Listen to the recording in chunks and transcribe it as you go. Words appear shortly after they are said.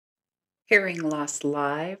Hearing Loss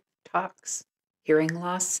Live talks hearing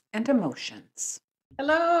loss and emotions.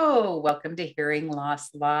 Hello, welcome to Hearing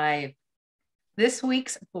Loss Live. This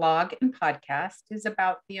week's blog and podcast is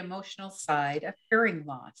about the emotional side of hearing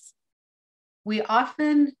loss. We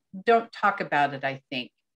often don't talk about it, I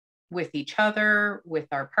think, with each other, with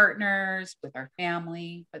our partners, with our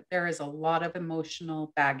family, but there is a lot of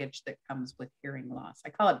emotional baggage that comes with hearing loss. I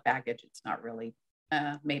call it baggage. It's not really,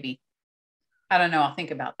 maybe, I don't know. I'll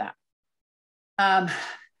think about that.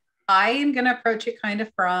 I am going to approach it kind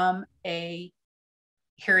of from a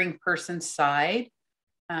hearing person's side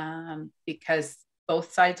because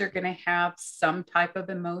both sides are going to have some type of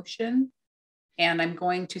emotion. And I'm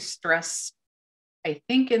going to stress, I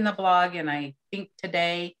think in the blog, and I think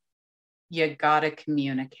today, you got to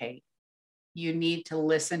communicate. You need to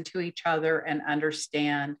listen to each other and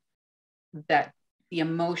understand that the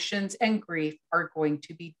emotions and grief are going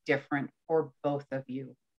to be different for both of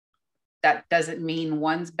you. That doesn't mean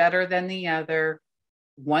one's better than the other.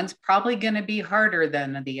 One's probably going to be harder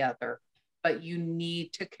than the other, but you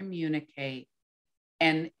need to communicate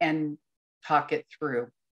and talk it through.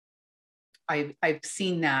 I've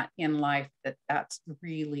seen that in life, that's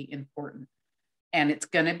really important. And it's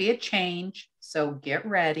going to be a change, so get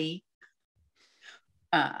ready.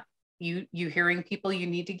 You hearing people, you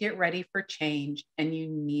need to get ready for change, and you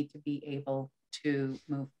need to be able to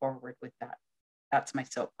move forward with that. That's my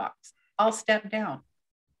soapbox. I'll step down.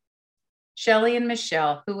 Shelley and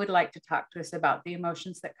Michelle, who would like to talk to us about the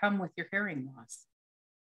emotions that come with your hearing loss?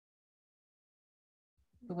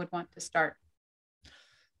 Who would want to start?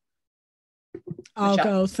 I'll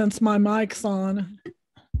go since my mic's on.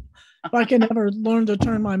 If I can ever learn to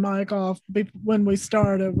turn my mic off when we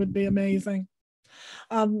start, it would be amazing.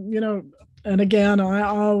 And again, I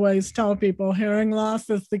always tell people hearing loss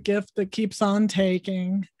is the gift that keeps on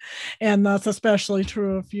taking. And that's especially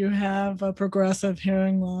true if you have a progressive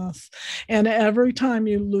hearing loss. And every time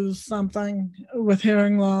you lose something with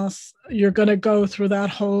hearing loss, you're going to go through that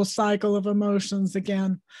whole cycle of emotions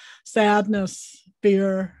again. Sadness,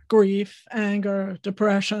 fear, grief, anger,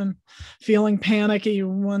 depression, feeling panicky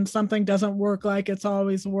when something doesn't work like it's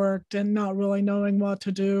always worked and not really knowing what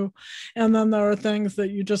to do. And then there are things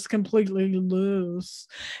that you just completely lose.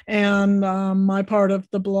 And my part of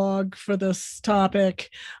the blog for this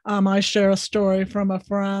topic, I share a story from a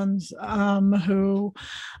friend who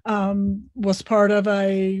was part of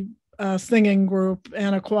a singing group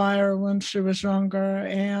and a choir when she was younger,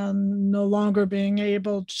 and no longer being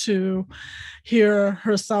able to hear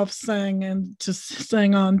herself sing and to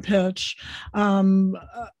sing on pitch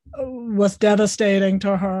was devastating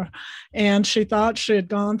to her. And she thought she had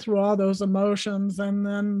gone through all those emotions. And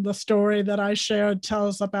then the story that I shared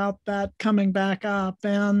tells about that coming back up.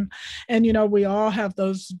 And we all have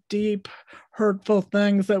those deep, hurtful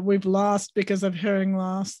things that we've lost because of hearing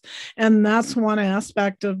loss. And that's one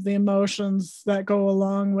aspect of the emotions that go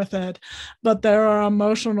along with it. But there are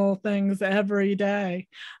emotional things every day.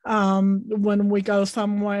 When we go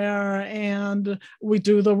somewhere and we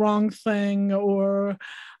do the wrong thing, or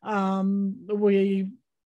we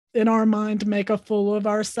in our mind make a fool of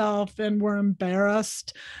ourselves and we're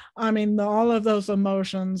embarrassed. All of those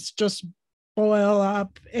emotions just boil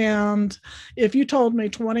up. And if you told me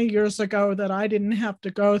 20 years ago that I didn't have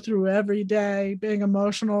to go through every day being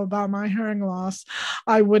emotional about my hearing loss,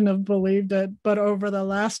 I wouldn't have believed it. But over the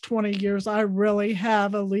last 20 years, I really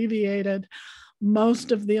have alleviated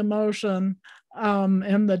most of the emotion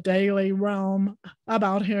in the daily realm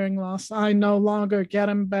about hearing loss. I no longer get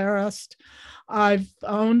embarrassed. I've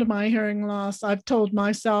owned my hearing loss. I've told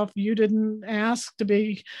myself, you didn't ask to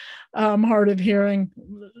be hard of hearing.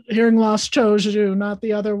 Hearing loss chose you, not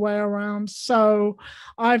the other way around. So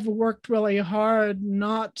I've worked really hard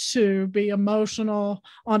not to be emotional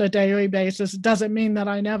on a daily basis. It doesn't mean that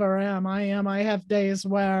I never am. I am. I have days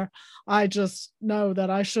where I just know that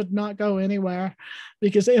I should not go anywhere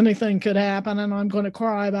because anything could happen and I'm going to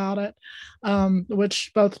cry about it,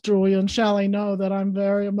 which both Julie and Shelley know that I'm a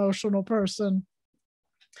very emotional person.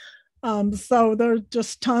 So there are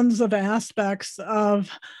just tons of aspects of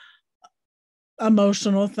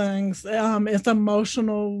emotional things. It's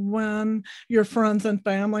emotional when your friends and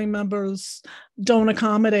family members don't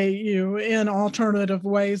accommodate you in alternative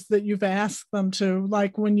ways that you've asked them to,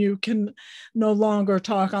 like when you can no longer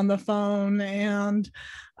talk on the phone and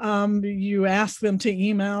you ask them to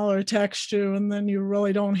email or text you and then you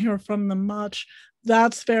really don't hear from them much.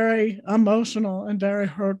 That's very emotional and very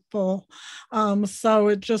hurtful. So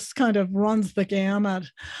it just kind of runs the gamut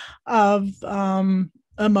of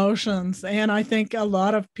emotions. And I think a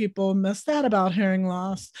lot of people miss that about hearing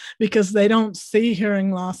loss because they don't see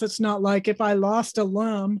hearing loss. It's not like if I lost a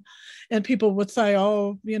limb and people would say,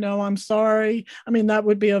 oh, I'm sorry. I mean, that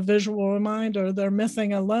would be a visual reminder. They're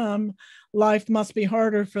missing a limb. Life must be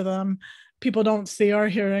harder for them. People don't see our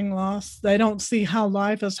hearing loss. They don't see how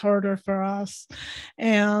life is harder for us.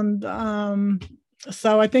 And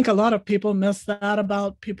so I think a lot of people miss that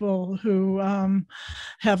about people who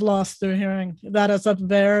have lost their hearing. That is a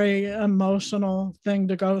very emotional thing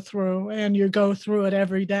to go through, and you go through it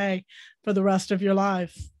every day for the rest of your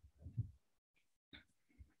life.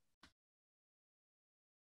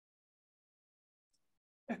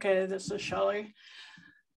 Okay, this is Shelley.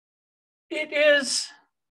 It is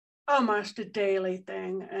almost a daily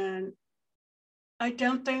thing, and I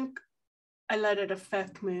don't think I let it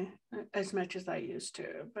affect me as much as I used to.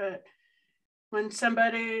 But when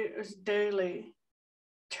somebody is daily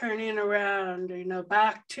turning around,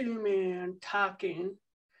 back to me and talking,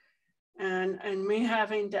 and me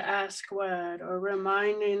having to ask what, or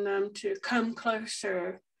reminding them to come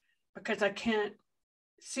closer because I can't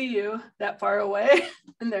see you that far away,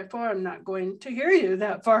 and therefore I'm not going to hear you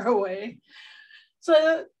that far away.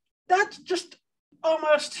 So that's just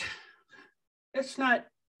almost, it's not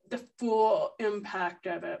the full impact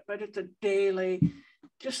of it, but it's a daily,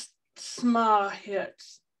 just small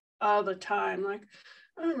hits all the time. Like,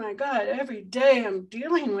 oh my God, every day I'm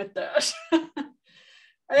dealing with this.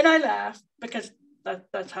 And I laugh because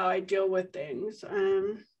that's how I deal with things.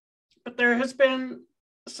 But there has been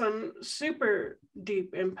some super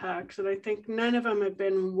deep impacts, and I think none of them have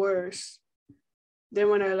been worse than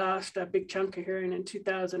when I lost a big chunk of hearing in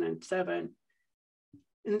 2007.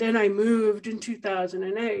 And then I moved in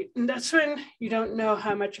 2008. And that's when you don't know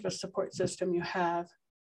how much of a support system you have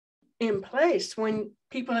in place, when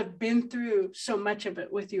people have been through so much of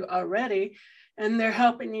it with you already, and they're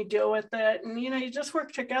helping you deal with it. And, you just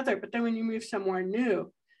work together. But then when you move somewhere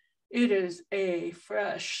new, it is a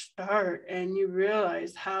fresh start. And you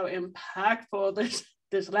realize how impactful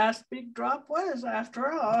this last big drop was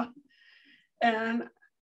after all. And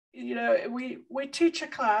we teach a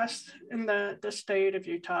class in the state of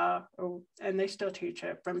Utah, and they still teach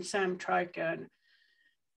it, from Sam Trykin.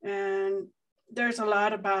 And there's a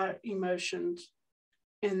lot about emotions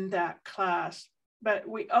in that class. But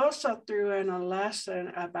we also threw in a lesson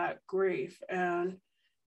about grief and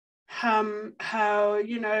how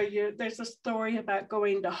there's a story about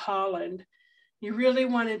going to Holland. You really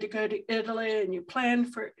wanted to go to Italy, and you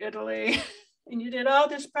planned for Italy, and you did all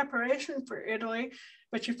this preparation for Italy.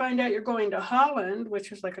 But you find out you're going to Holland,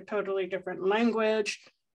 which is like a totally different language,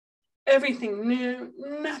 everything new,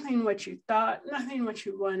 nothing what you thought, nothing what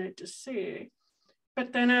you wanted to see.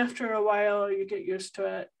 But then after a while, you get used to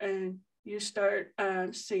it, and you start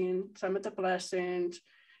seeing some of the blessings,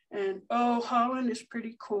 and Holland is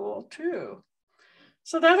pretty cool too.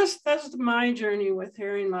 So that's my journey with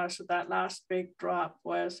hearing loss. With that last big drop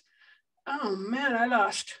was, oh man, I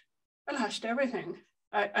lost everything.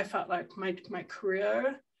 I felt like my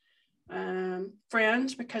career,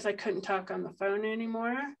 friends, because I couldn't talk on the phone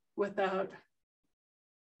anymore with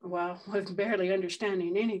barely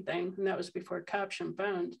understanding anything. And that was before caption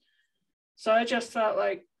phones. So I just felt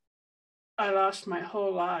like I lost my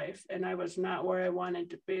whole life, and I was not where I wanted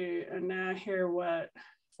to be. And now here,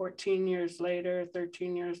 14 years later,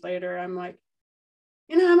 13 years later, I'm like,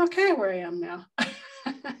 I'm okay where I am now.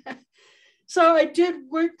 So I did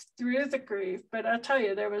work through the grief, but I'll tell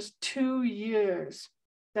you, there was 2 years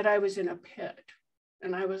that I was in a pit,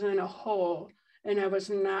 and I was in a hole, and I was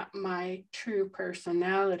not my true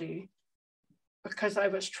personality, because I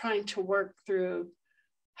was trying to work through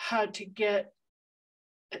how to get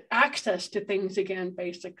access to things again,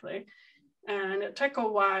 basically. And it took a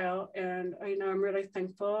while, and I'm really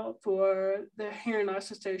thankful for the Hearing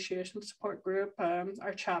Loss Association support group,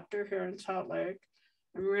 our chapter here in Salt Lake.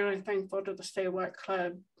 I'm really thankful to the Stay What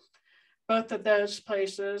Club. Both of those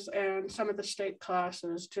places and some of the state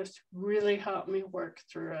classes just really helped me work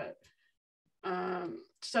through it.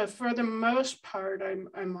 So for the most part,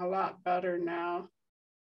 I'm a lot better now,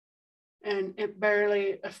 and it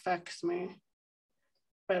barely affects me.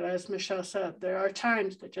 But as Michelle said, there are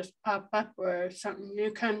times that just pop up where something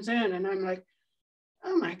new comes in, and I'm like,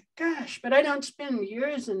 oh my gosh, but I don't spend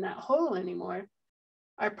years in that hole anymore.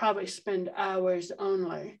 I probably spend hours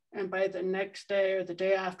only. And by the next day or the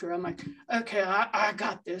day after, I'm like, okay, I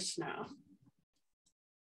got this now.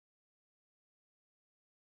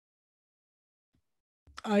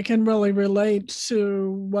 I can really relate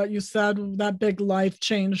to what you said, that big life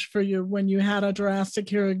change for you when you had a drastic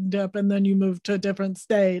hearing dip and then you moved to a different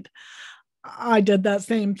state. I did that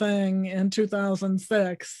same thing in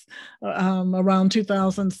 2006. Around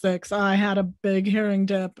 2006, I had a big hearing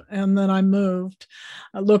dip, and then I moved,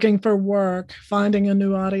 looking for work, finding a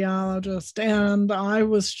new audiologist, and I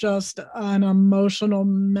was just an emotional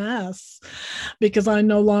mess because I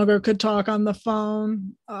no longer could talk on the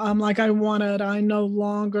phone like I wanted. I no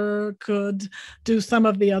longer could do some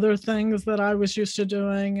of the other things that I was used to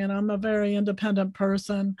doing, and I'm a very independent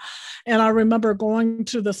person. And I remember going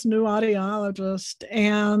to this new audiologist,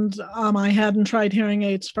 and I hadn't tried hearing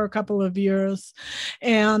aids for a couple of years.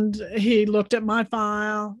 And he looked at my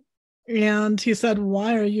file and he said,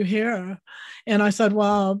 "Why are you here?" And I said,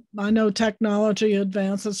 "Well, I know technology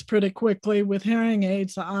advances pretty quickly with hearing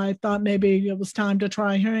aids. I thought maybe it was time to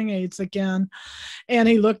try hearing aids again." And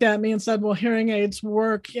he looked at me and said, "Well, hearing aids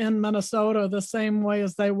work in Minnesota the same way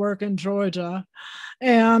as they work in Georgia."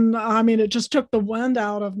 And I mean, it just took the wind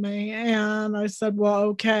out of me. And I said, "Well,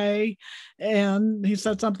 okay." And he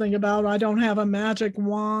said something about, "I don't have a magic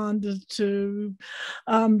wand to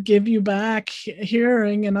give you back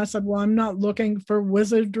hearing." And I said, "Well, I'm not looking for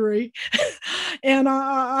wizardry." And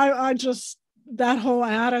I just, that whole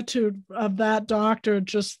attitude of that doctor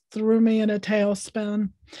just threw me in a tailspin.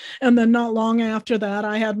 And then not long after that,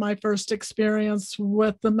 I had my first experience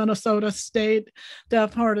with the Minnesota State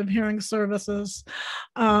Deaf Hard of Hearing Services,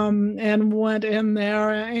 and went in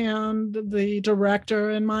there, and the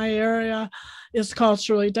director in my area is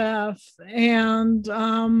culturally deaf. And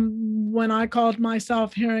when I called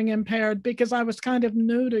myself hearing impaired, because I was kind of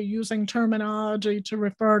new to using terminology to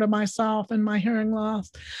refer to myself and my hearing loss,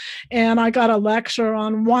 and I got a lecture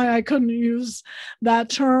on why I couldn't use that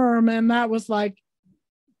term. And that was like,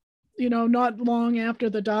 not long after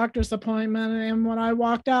the doctor's appointment. And when I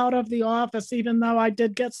walked out of the office, even though I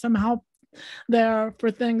did get some help there for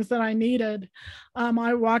things that I needed,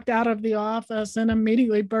 I walked out of the office and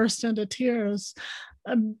immediately burst into tears,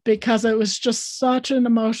 because it was just such an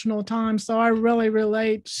emotional time. So I really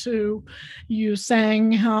relate to you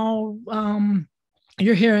saying how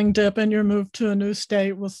your hearing dip and your move to a new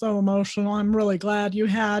state was so emotional. I'm really glad you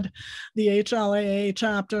had the HLAA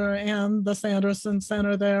chapter and the Sanderson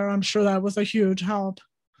Center there. I'm sure that was a huge help.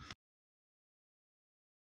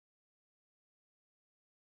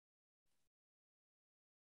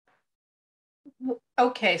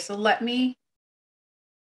 Okay, so let me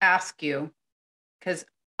ask you, because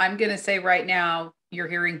I'm going to say right now, your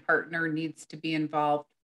hearing partner needs to be involved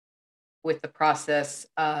with the process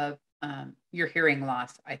of your hearing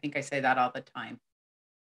loss. I think I say that all the time.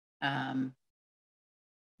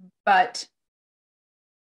 But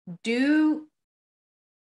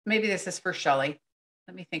maybe this is for Shelley.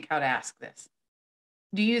 Let me think how to ask this.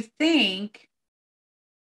 Do you think,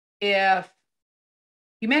 if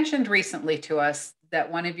you mentioned recently to us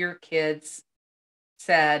that one of your kids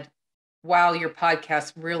said, "Wow, your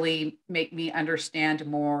podcasts really make me understand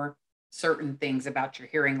more certain things about your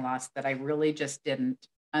hearing loss that I really just didn't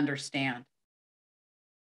understand."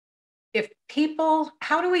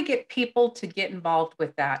 How do we get people to get involved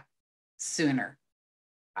with that sooner?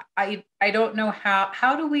 I don't know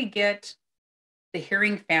how do we get the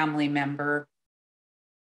hearing family member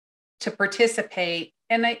to participate?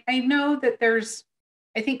 And I know that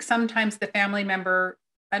I think sometimes the family member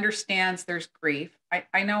understands there's grief.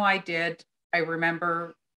 I know I did. I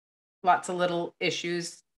remember lots of little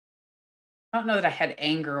issues. I don't know that I had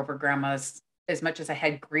anger over grandma's as much as I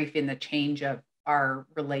had grief in the change of our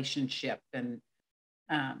relationship. And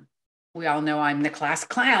we all know I'm the class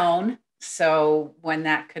clown. So when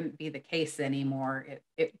that couldn't be the case anymore,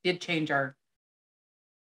 it did change our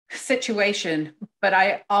situation. But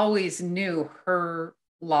I always knew her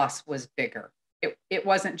loss was bigger. It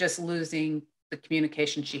wasn't just losing the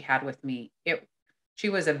communication she had with me. She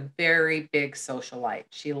was a very big socialite.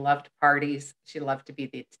 She loved parties. She loved to be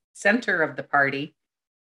the center of the party,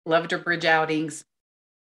 loved her bridge outings,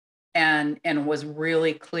 and was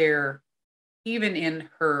really clear, even in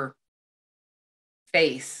her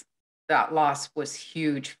face, that loss was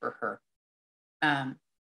huge for her.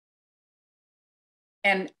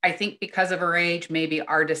 And I think because of her age, maybe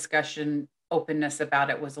our discussion openness about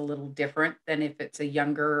it was a little different than if it's a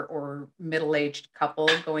younger or middle-aged couple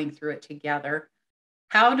going through it together.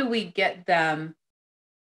 How do we get them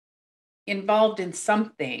involved in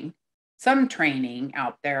something, some training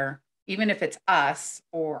out there, even if it's us,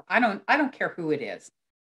 or I don't care who it is,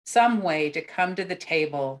 some way to come to the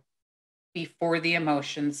table before the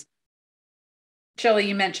emotions? Shelley,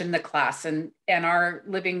 you mentioned the class and our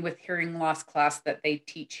Living with Hearing Loss class that they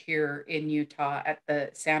teach here in Utah at the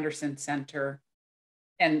Sanderson Center.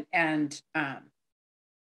 And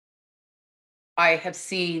I have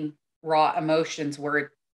seen raw emotions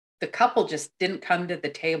where the couple just didn't come to the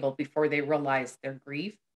table before they realized their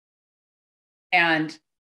grief. And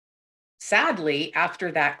sadly,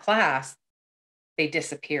 after that class, they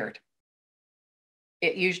disappeared.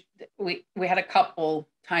 It usually, we had a couple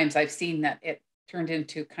times I've seen that it turned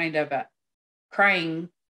into kind of a crying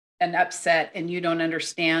and upset, and you don't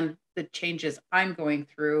understand the changes I'm going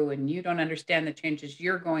through, and you don't understand the changes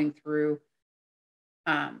you're going through.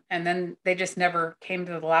 And then they just never came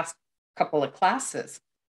to the last couple of classes.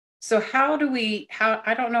 So how do we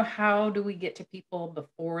get to people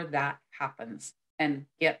before that happens and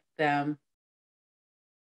get them?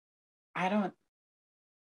 I don't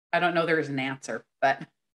know there's an answer, but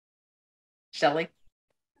Shelley?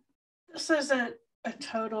 This isn't a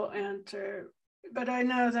total answer, but I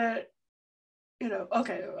know that,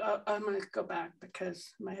 okay, I'm going to go back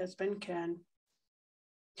because my husband, Ken,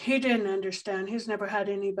 he didn't understand. He's never had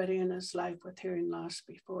anybody in his life with hearing loss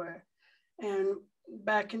before. And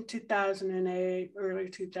back in 2008, early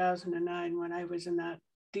 2009, when I was in that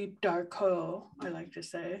deep, dark hole, I like to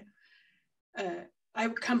say, I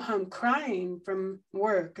would come home crying from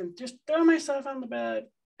work and just throw myself on the bed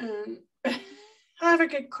and have a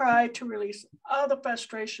good cry to release all the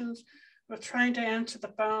frustrations with trying to answer the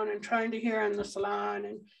phone and trying to hear in the salon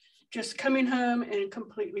and just coming home and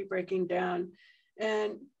completely breaking down.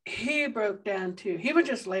 And he broke down too. He would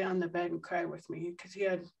just lay on the bed and cry with me because he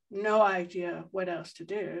had no idea what else to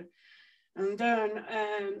do. And then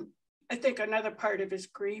I think another part of his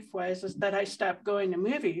grief is that I stopped going to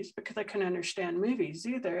movies because I couldn't understand movies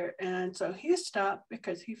either. And so he stopped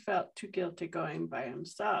because he felt too guilty going by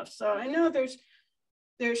himself. So I know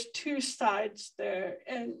there's two sides there.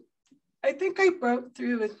 And I think I broke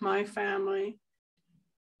through with my family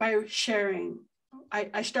by sharing.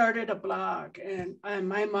 I started a blog, and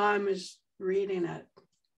my mom is reading it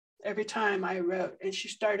every time I wrote, and she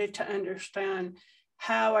started to understand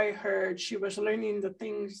how I heard. She was learning the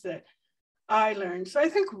things that I learned. So I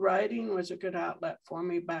think writing was a good outlet for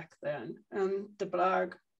me back then. And the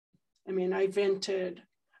blog, I vented,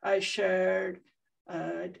 I shared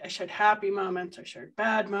happy moments, I shared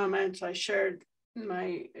bad moments, I shared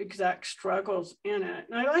my exact struggles in it.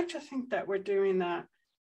 And I like to think that we're doing that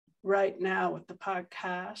right now with the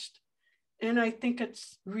podcast. And I think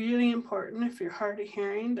it's really important, if you're hard of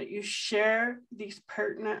hearing, that you share these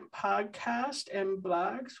pertinent podcasts and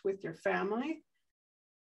blogs with your family.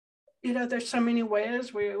 There's so many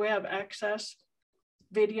ways. We have access,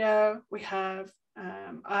 video, we have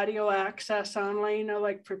audio access only,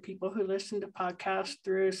 like for people who listen to podcasts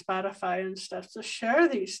through Spotify and stuff. So share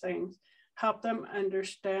these things, help them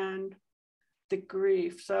understand the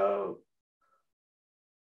grief. So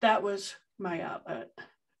that was my outlet.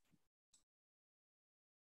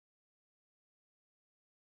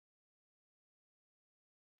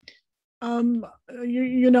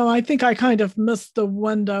 I think I kind of missed the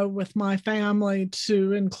window with my family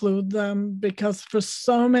to include them, because for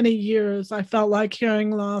so many years I felt like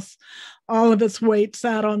hearing loss, all of its weight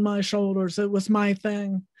sat on my shoulders. It was my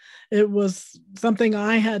thing. It was something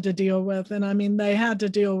I had to deal with. And they had to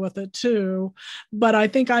deal with it too. But I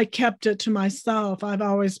think I kept it to myself. I've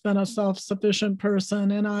always been a self-sufficient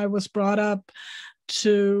person, and I was brought up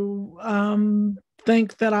to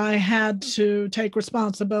think that I had to take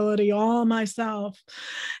responsibility all myself,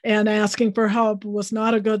 and asking for help was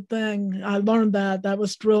not a good thing. I learned that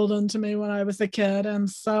was drilled into me when I was a kid. And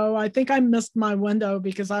so I think I missed my window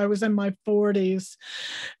because I was in my 40s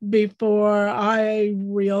before I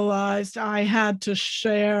realized I had to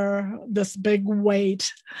share this big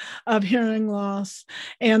weight of hearing loss.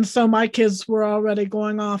 And so my kids were already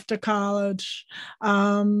going off to college.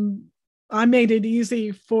 I made it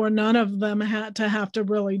easy for none of them had to have to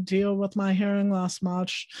really deal with my hearing loss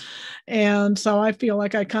much. And so I feel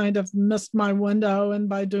like I kind of missed my window. And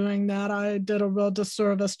by doing that, I did a real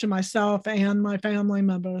disservice to myself and my family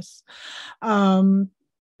members.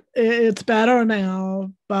 It's better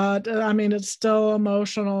now, but it's still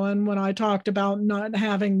emotional. And when I talked about not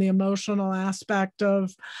having the emotional aspect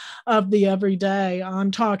of the everyday,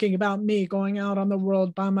 I'm talking about me going out on the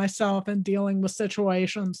world by myself and dealing with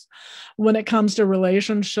situations. When it comes to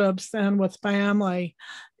relationships and with family,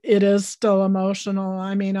 it is still emotional.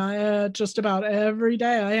 I just about every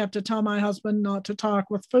day I have to tell my husband not to talk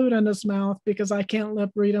with food in his mouth because I can't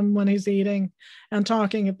lip read him when he's eating and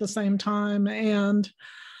talking at the same time. And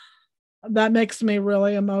that makes me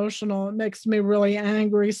really emotional. It makes me really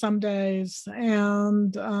angry some days.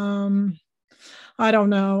 And I don't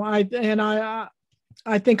know.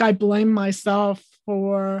 I think I blame myself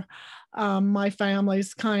for my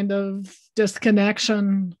family's kind of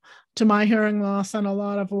disconnection to my hearing loss in a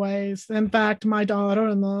lot of ways. In fact, my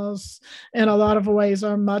daughter-in-laws in a lot of ways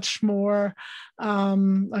are much more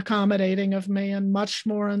accommodating of me and much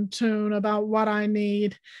more in tune about what I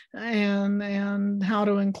need and how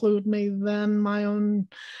to include me than my own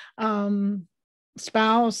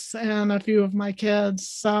spouse and a few of my kids.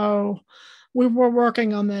 So we were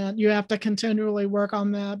working on that. You have to continually work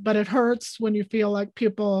on that, but it hurts when you feel like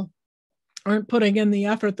people aren't putting in the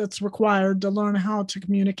effort that's required to learn how to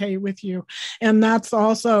communicate with you. And that's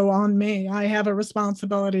also on me. I have a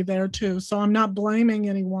responsibility there too. So I'm not blaming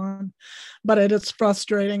anyone, but it is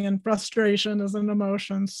frustrating, and frustration is an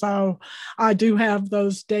emotion. So I do have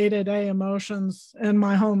those day-to-day emotions in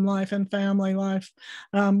my home life and family life.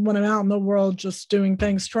 When I'm out in the world just doing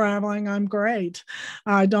things, traveling, I'm great.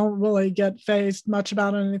 I don't really get fazed much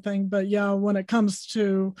about anything, but yeah, when it comes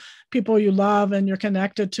to people you love and you're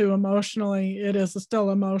connected to emotionally, it is still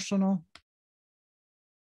emotional.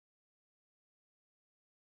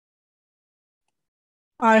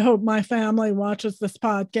 I hope my family watches this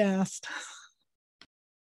podcast.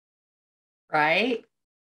 Right?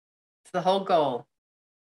 It's the whole goal.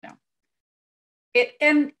 No.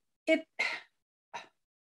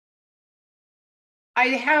 I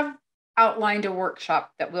have outlined a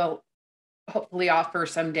workshop that we'll hopefully offer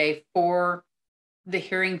someday for the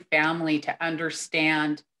hearing family to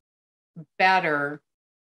understand better.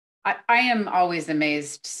 I am always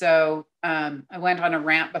amazed. So I went on a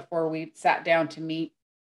rant before we sat down to meet.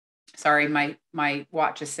 Sorry, my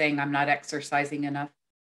watch is saying I'm not exercising enough.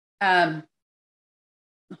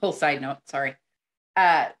 Whole side note, sorry.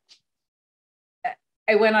 I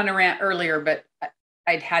went on a rant earlier, but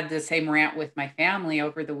I'd had the same rant with my family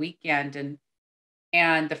over the weekend,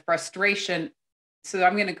 and the frustration. So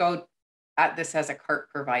I'm going to go at this as a CART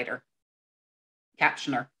provider,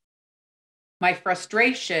 captioner. My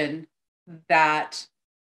frustration that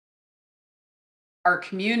our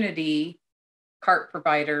community CART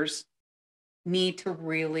providers need to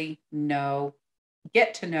really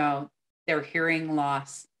get to know their hearing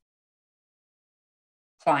loss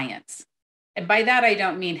clients. And by that, I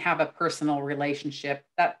don't mean have a personal relationship.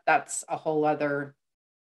 That's a whole other,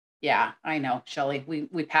 yeah, I know, Shelley,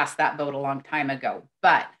 we passed that boat a long time ago.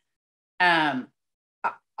 But I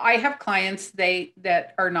have clients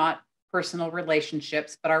that are not personal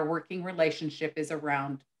relationships, but our working relationship is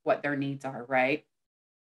around what their needs are, right?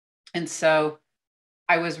 And so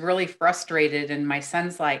I was really frustrated, and my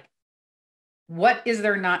son's like, what is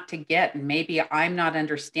there not to get? And maybe I'm not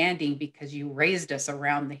understanding because you raised us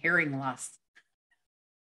around the hearing loss.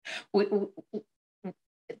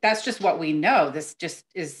 That's just what we know. This just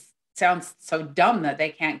sounds so dumb that they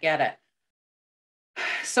can't get it.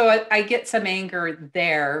 So I get some anger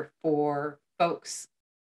there for folks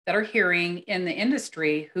that are hearing in the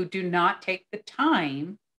industry who do not take the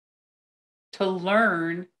time to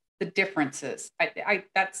learn the differences.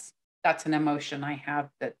 That's an emotion I have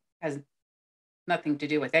that has nothing to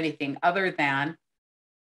do with anything other than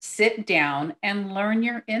sit down and learn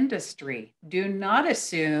your industry. Do not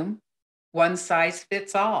assume one size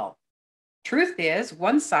fits all. Truth is,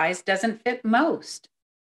 one size doesn't fit most.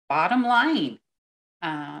 Bottom line.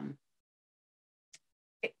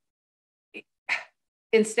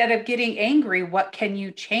 Instead of getting angry, what can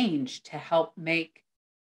you change to help make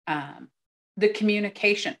the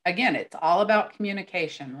communication? Again, it's all about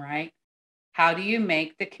communication, right? How do you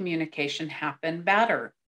make the communication happen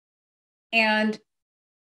better? And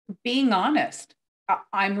being honest,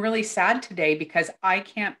 I'm really sad today because I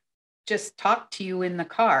can't just talk to you in the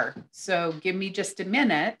car. So give me just a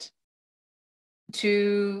minute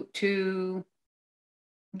to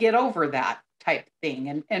get over that type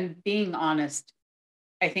thing. And being honest,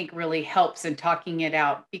 I think really helps in talking it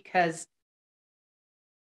out, because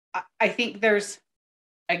I think there's,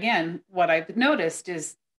 again, what I've noticed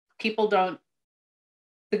is people the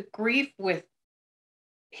grief with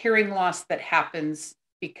hearing loss that happens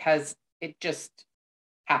because it just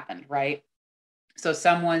happened, right? So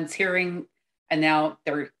someone's hearing and now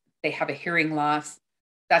they have a hearing loss.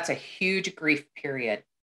 That's a huge grief period.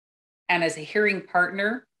 And as a hearing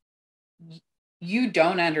partner, you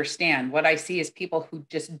don't understand. What I see is people who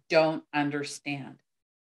just don't understand.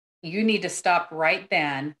 You need to stop right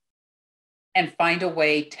then and find a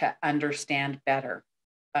way to understand better.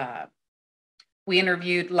 We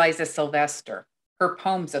interviewed Liza Sylvester. Her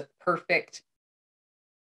poem's a perfect,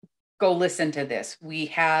 go listen to this. We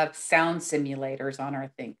have sound simulators on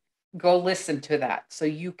our thing. Go listen to that so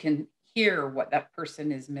you can hear what that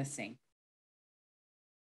person is missing.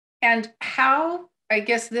 And how, I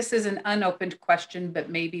guess this is an unopened question, but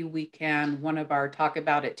maybe we can, one of our Talk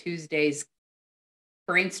About It Tuesdays,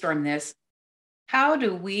 brainstorm this. How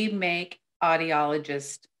do we make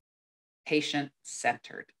audiologists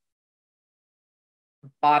patient-centered?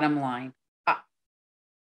 Bottom line,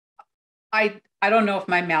 I don't know if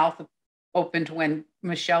my mouth opened when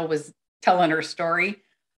Michelle was telling her story.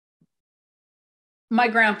 My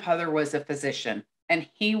grandfather was a physician, and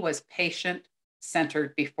he was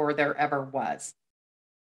patient-centered before there ever was.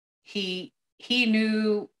 He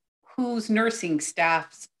knew whose nursing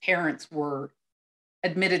staff's parents were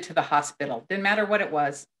admitted to the hospital. Didn't matter what it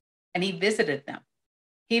was, and he visited them.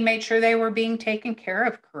 He made sure they were being taken care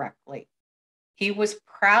of correctly. He was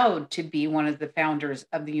proud to be one of the founders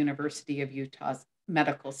of the University of Utah's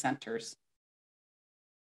medical centers.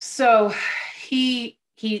 So he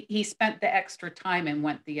spent the extra time and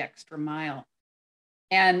went the extra mile.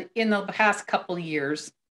 And in the past couple of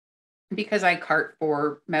years, because I cart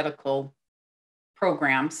for medical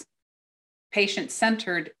programs,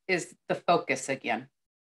 patient-centered is the focus again.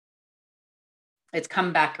 It's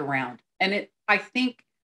come back around. And I think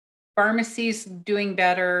pharmacy's doing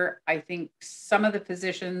better. I think some of the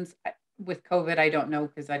physicians with COVID, I don't know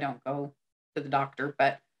because I don't go to the doctor,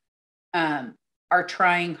 but are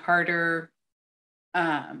trying harder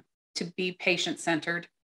to be patient-centered.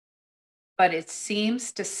 But it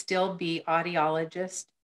seems to still be audiologists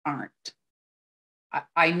aren't.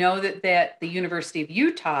 I know that the University of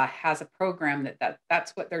Utah has a program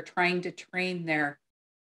that's what they're trying to train their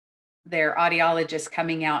audiologists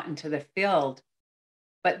coming out into the field.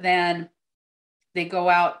 But then they go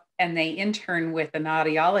out and they intern with an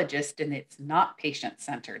audiologist, and it's not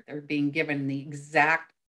patient-centered. They're being given the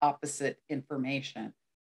exact opposite information.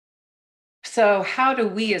 So how do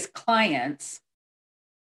we as clients,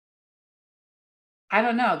 I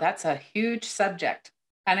don't know, that's a huge subject.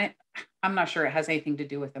 And I'm not sure it has anything to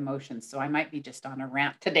do with emotions, so I might be just on a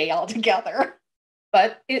rant today altogether.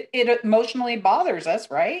 But it emotionally bothers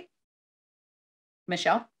us, right?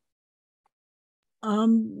 Michelle?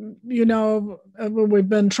 You know, we've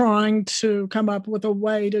been trying to come up with a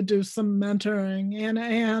way to do some mentoring,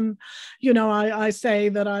 and you know, I say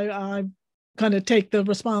that I kind of take the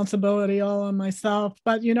responsibility all on myself.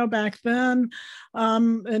 But you know, back then,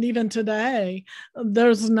 and even today,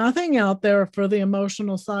 there's nothing out there for the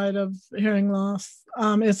emotional side of hearing loss.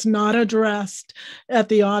 It's not addressed at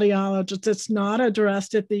the audiologist. It's not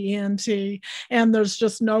addressed at the ENT, and there's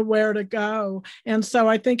just nowhere to go. And so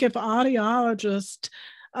I think if audiologists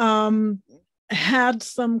had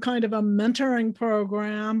some kind of a mentoring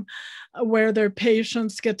program where their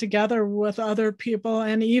patients get together with other people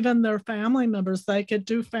and even their family members, they could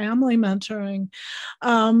do family mentoring.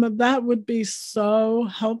 That would be so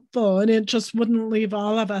helpful, and it just wouldn't leave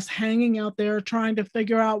all of us hanging out there trying to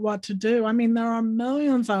figure out what to do. I mean, there are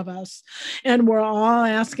millions of us, and we're all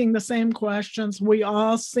asking the same questions. We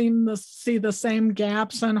all seem to see the same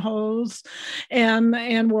gaps and holes,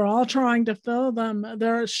 and we're all trying to fill them.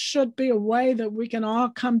 There should be a way that we can all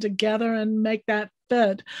come together and make that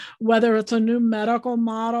fit, whether it's a new medical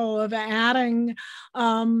model of adding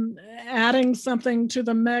something to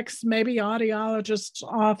the mix. Maybe audiologist's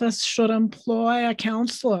office should employ a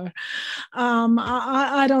counselor.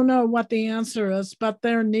 I don't know what the answer is, but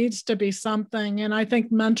there needs to be something. And I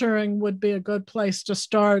think mentoring would be a good place to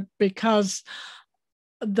start, because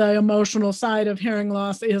the emotional side of hearing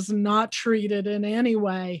loss is not treated in any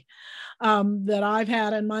way that I've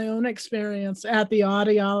had in my own experience at the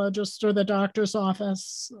audiologist or the doctor's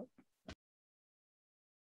office.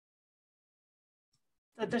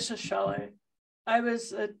 This is Shelley. I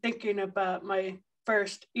was thinking about my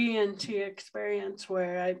first ENT experience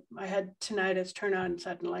where I had tinnitus turn on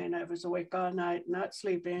suddenly, and I was awake all night, not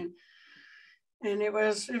sleeping. And it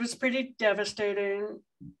was pretty devastating,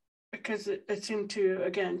 because it seemed to,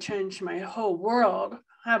 again, change my whole world,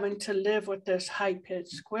 having to live with this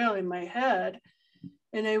high-pitched squeal in my head.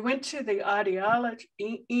 And I went to the audiologist,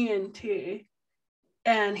 ENT,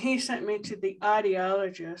 and he sent me to the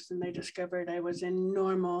audiologist, and they discovered I was in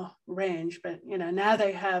normal range. But, you know, now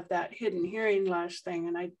they have that hidden hearing loss thing,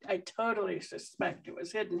 and I totally suspect it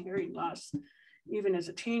was hidden hearing loss. Even as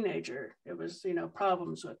a teenager, it was, you know,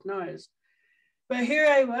 problems with noise. But here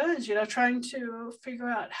I was, you know, trying to figure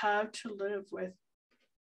out how to live with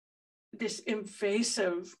this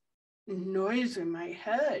invasive noise in my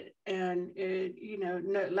head, and it, you know,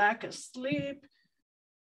 no lack of sleep,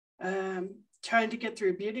 trying to get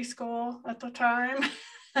through beauty school at the time.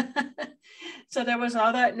 So there was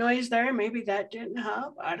all that noise there. Maybe that didn't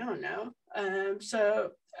help. I don't know.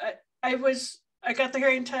 So I got the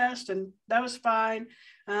hearing test, and that was fine.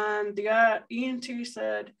 The ENT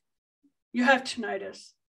said, "You have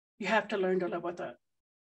tinnitus. You have to learn to live with it."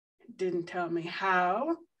 Didn't tell me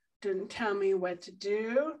how. Didn't tell me what to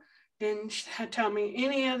do, didn't tell me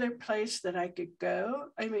any other place that I could go.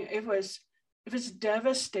 I mean, it was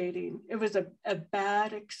devastating. It was a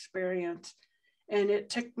bad experience. And it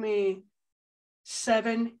took me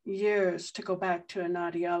 7 years to go back to an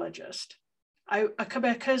audiologist.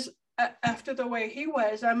 Because after the way he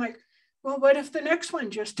was, I'm like, well, what if the next one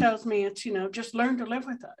just tells me it's, just learn to live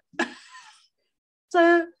with it?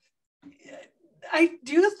 So I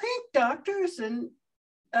do think doctors and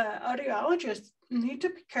audiologists need to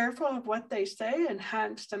be careful of what they say and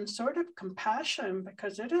have some sort of compassion,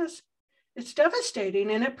 because it's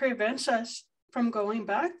devastating and it prevents us from going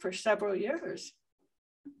back for several years.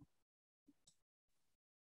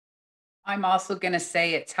 I'm also going to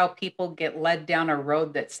say it's how people get led down a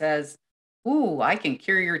road that says, ooh, I can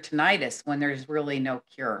cure your tinnitus when there's really no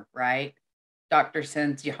cure, right? Doctor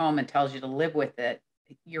sends you home and tells you to live with it.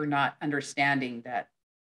 You're not understanding that.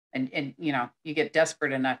 And you get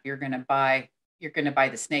desperate enough, you're going to buy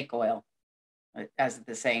the snake oil, as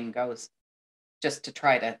the saying goes, just to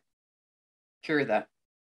try to cure that.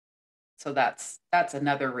 So that's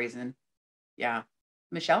another reason. Yeah.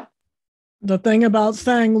 Michelle? The thing about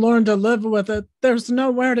saying learn to live with it, there's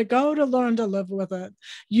nowhere to go to learn to live with it.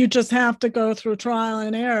 You just have to go through trial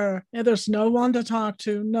and error. And there's no one to talk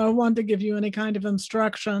to, no one to give you any kind of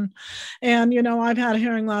instruction. And, I've had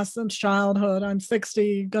hearing loss since childhood. I'm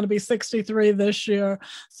 60, going to be 63 this year.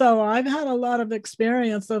 So I've had a lot of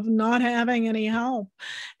experience of not having any help.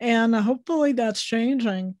 And hopefully that's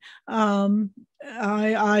changing.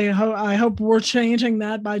 I hope we're changing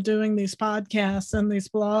that by doing these podcasts and these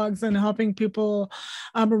blogs and helping people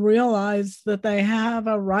realize that they have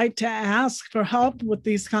a right to ask for help with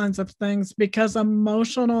these kinds of things, because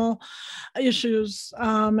emotional issues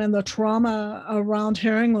and the trauma around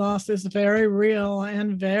hearing loss is very real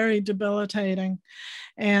and very debilitating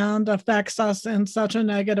and affects us in such a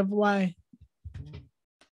negative way.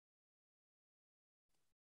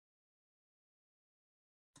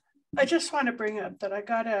 I just want to bring up that I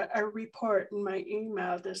got a report in my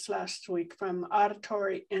email this last week from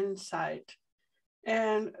Auditory Insight,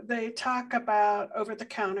 and they talk about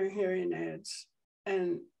over-the-counter hearing aids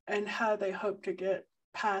and how they hope to get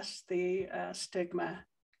past the stigma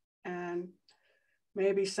and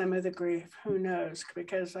maybe some of the grief, who knows,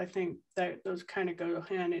 because I think that those kind of go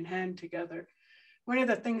hand in hand together. One of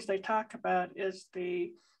the things they talk about is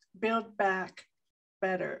the Build Back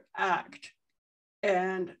Better Act,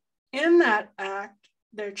 and in that act,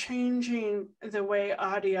 they're changing the way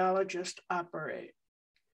audiologists operate.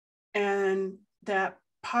 And that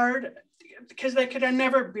part, because they could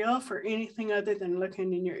never bill for anything other than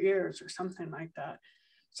looking in your ears or something like that.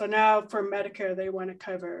 So now for Medicare, they want to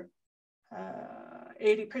cover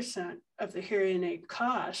 80% of the hearing aid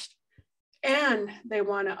cost, and they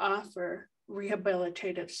want to offer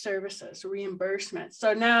rehabilitative services, reimbursement.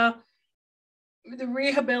 So now the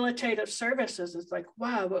rehabilitative services is like,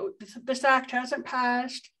 wow, this act hasn't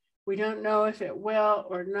passed. We don't know if it will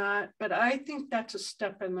or not, but I think that's a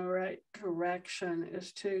step in the right direction,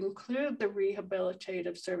 is to include the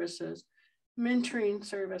rehabilitative services, mentoring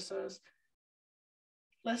services.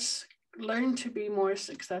 Let's learn to be more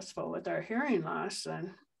successful with our hearing loss, and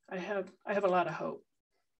I have a lot of hope.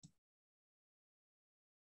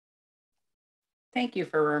 Thank you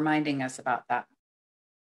for reminding us about that.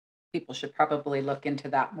 People should probably look into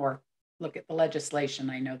that more, look at the legislation.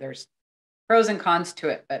 I know there's pros and cons to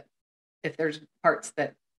it, but if there's parts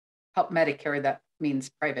that help Medicare, that means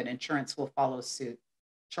private insurance will follow suit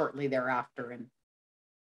shortly thereafter. And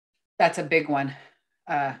that's a big one,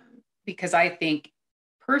 because I think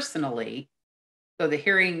personally, though the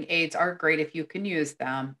hearing aids are great if you can use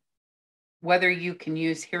them, whether you can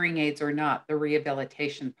use hearing aids or not, the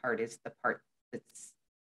rehabilitation part is the part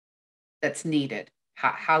that's needed.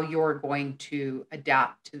 How you're going to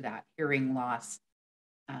adapt to that hearing loss,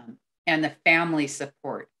 and the family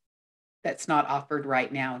support that's not offered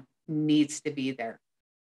right now needs to be there.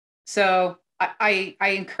 So I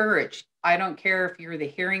encourage, I don't care if you're the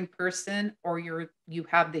hearing person or you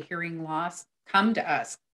have the hearing loss, come to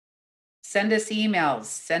us, send us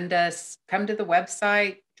emails, come to the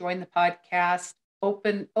website, join the podcast,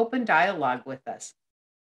 open dialogue with us.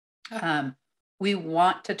 We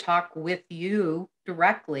want to talk with you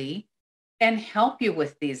directly and help you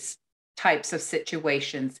with these types of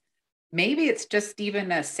situations. Maybe it's just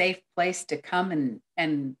even a safe place to come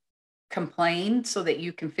and complain so that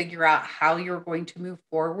you can figure out how you're going to move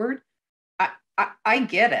forward. I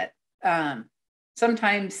get it.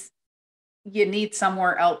 Sometimes you need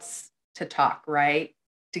somewhere else to talk, right?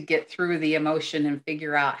 To get through the emotion and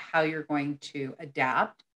figure out how you're going to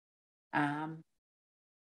adapt.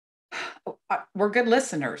 We're good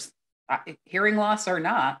listeners. hearing loss or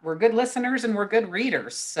not, we're good listeners and we're good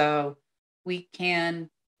readers. So we can,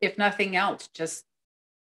 if nothing else, just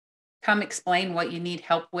come explain what you need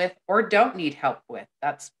help with or don't need help with.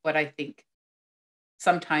 That's what I think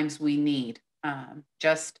sometimes we need,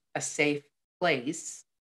 just a safe place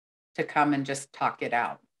to come and just talk it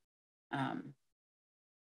out.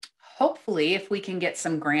 Hopefully, if we can get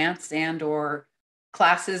some grants and or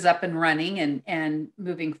classes up and running and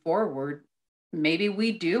moving forward, maybe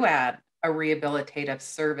we do add a rehabilitative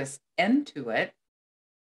service into it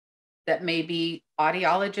that maybe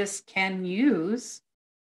audiologists can use,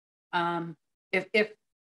 if the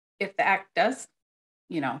act does,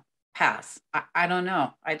 pass. I don't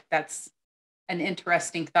know. That's an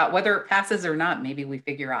interesting thought. Whether it passes or not, maybe we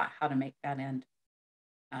figure out how to make that end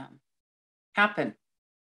happen.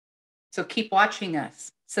 So keep watching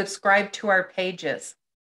us. Subscribe to our pages.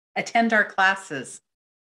 Attend our classes.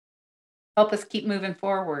 Help us keep moving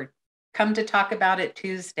forward. Come to Talk About It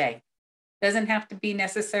Tuesday. Doesn't have to be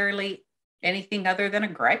necessarily anything other than a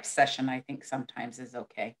gripe session. I think sometimes is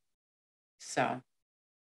okay. So,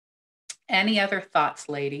 any other thoughts,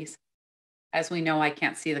 ladies? As we know, I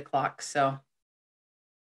can't see the clock, so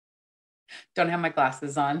don't have my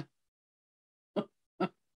glasses on.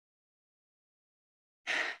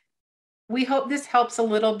 We hope this helps a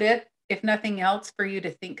little bit, if nothing else, for you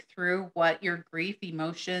to think through what your grief,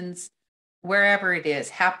 emotions, wherever it is,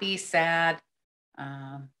 happy, sad,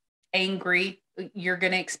 angry, you're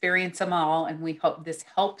going to experience them all. And we hope this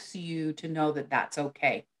helps you to know that that's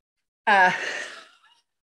okay.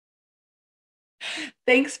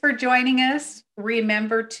 Thanks for joining us.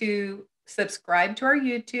 Remember to subscribe to our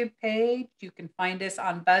YouTube page. You can find us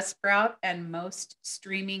on Buzzsprout and most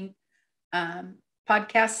streaming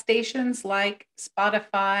podcast stations like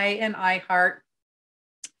Spotify and iHeart,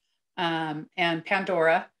 and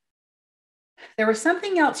Pandora. There was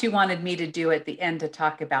something else you wanted me to do at the end to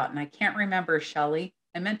talk about, and I can't remember, Shelley.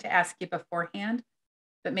 I meant to ask you beforehand,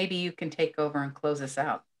 but maybe you can take over and close us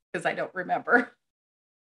out because I don't remember.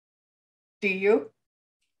 Do you?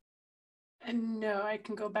 No, I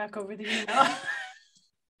can go back over the email.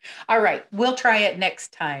 All right, we'll try it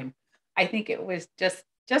next time. I think it was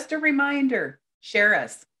just a reminder. Share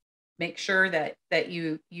us. Make sure that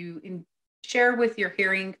you share with your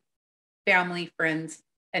hearing family, friends,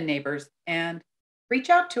 and neighbors, and reach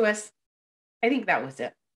out to us. I think that was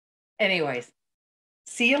it. Anyways,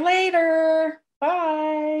 see you later.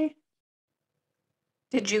 Bye.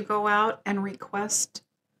 Did you go out and request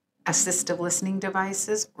assistive listening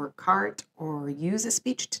devices or CART or use a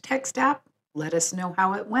speech to text app? Let us know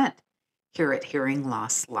how it went here at Hearing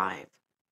Loss Live.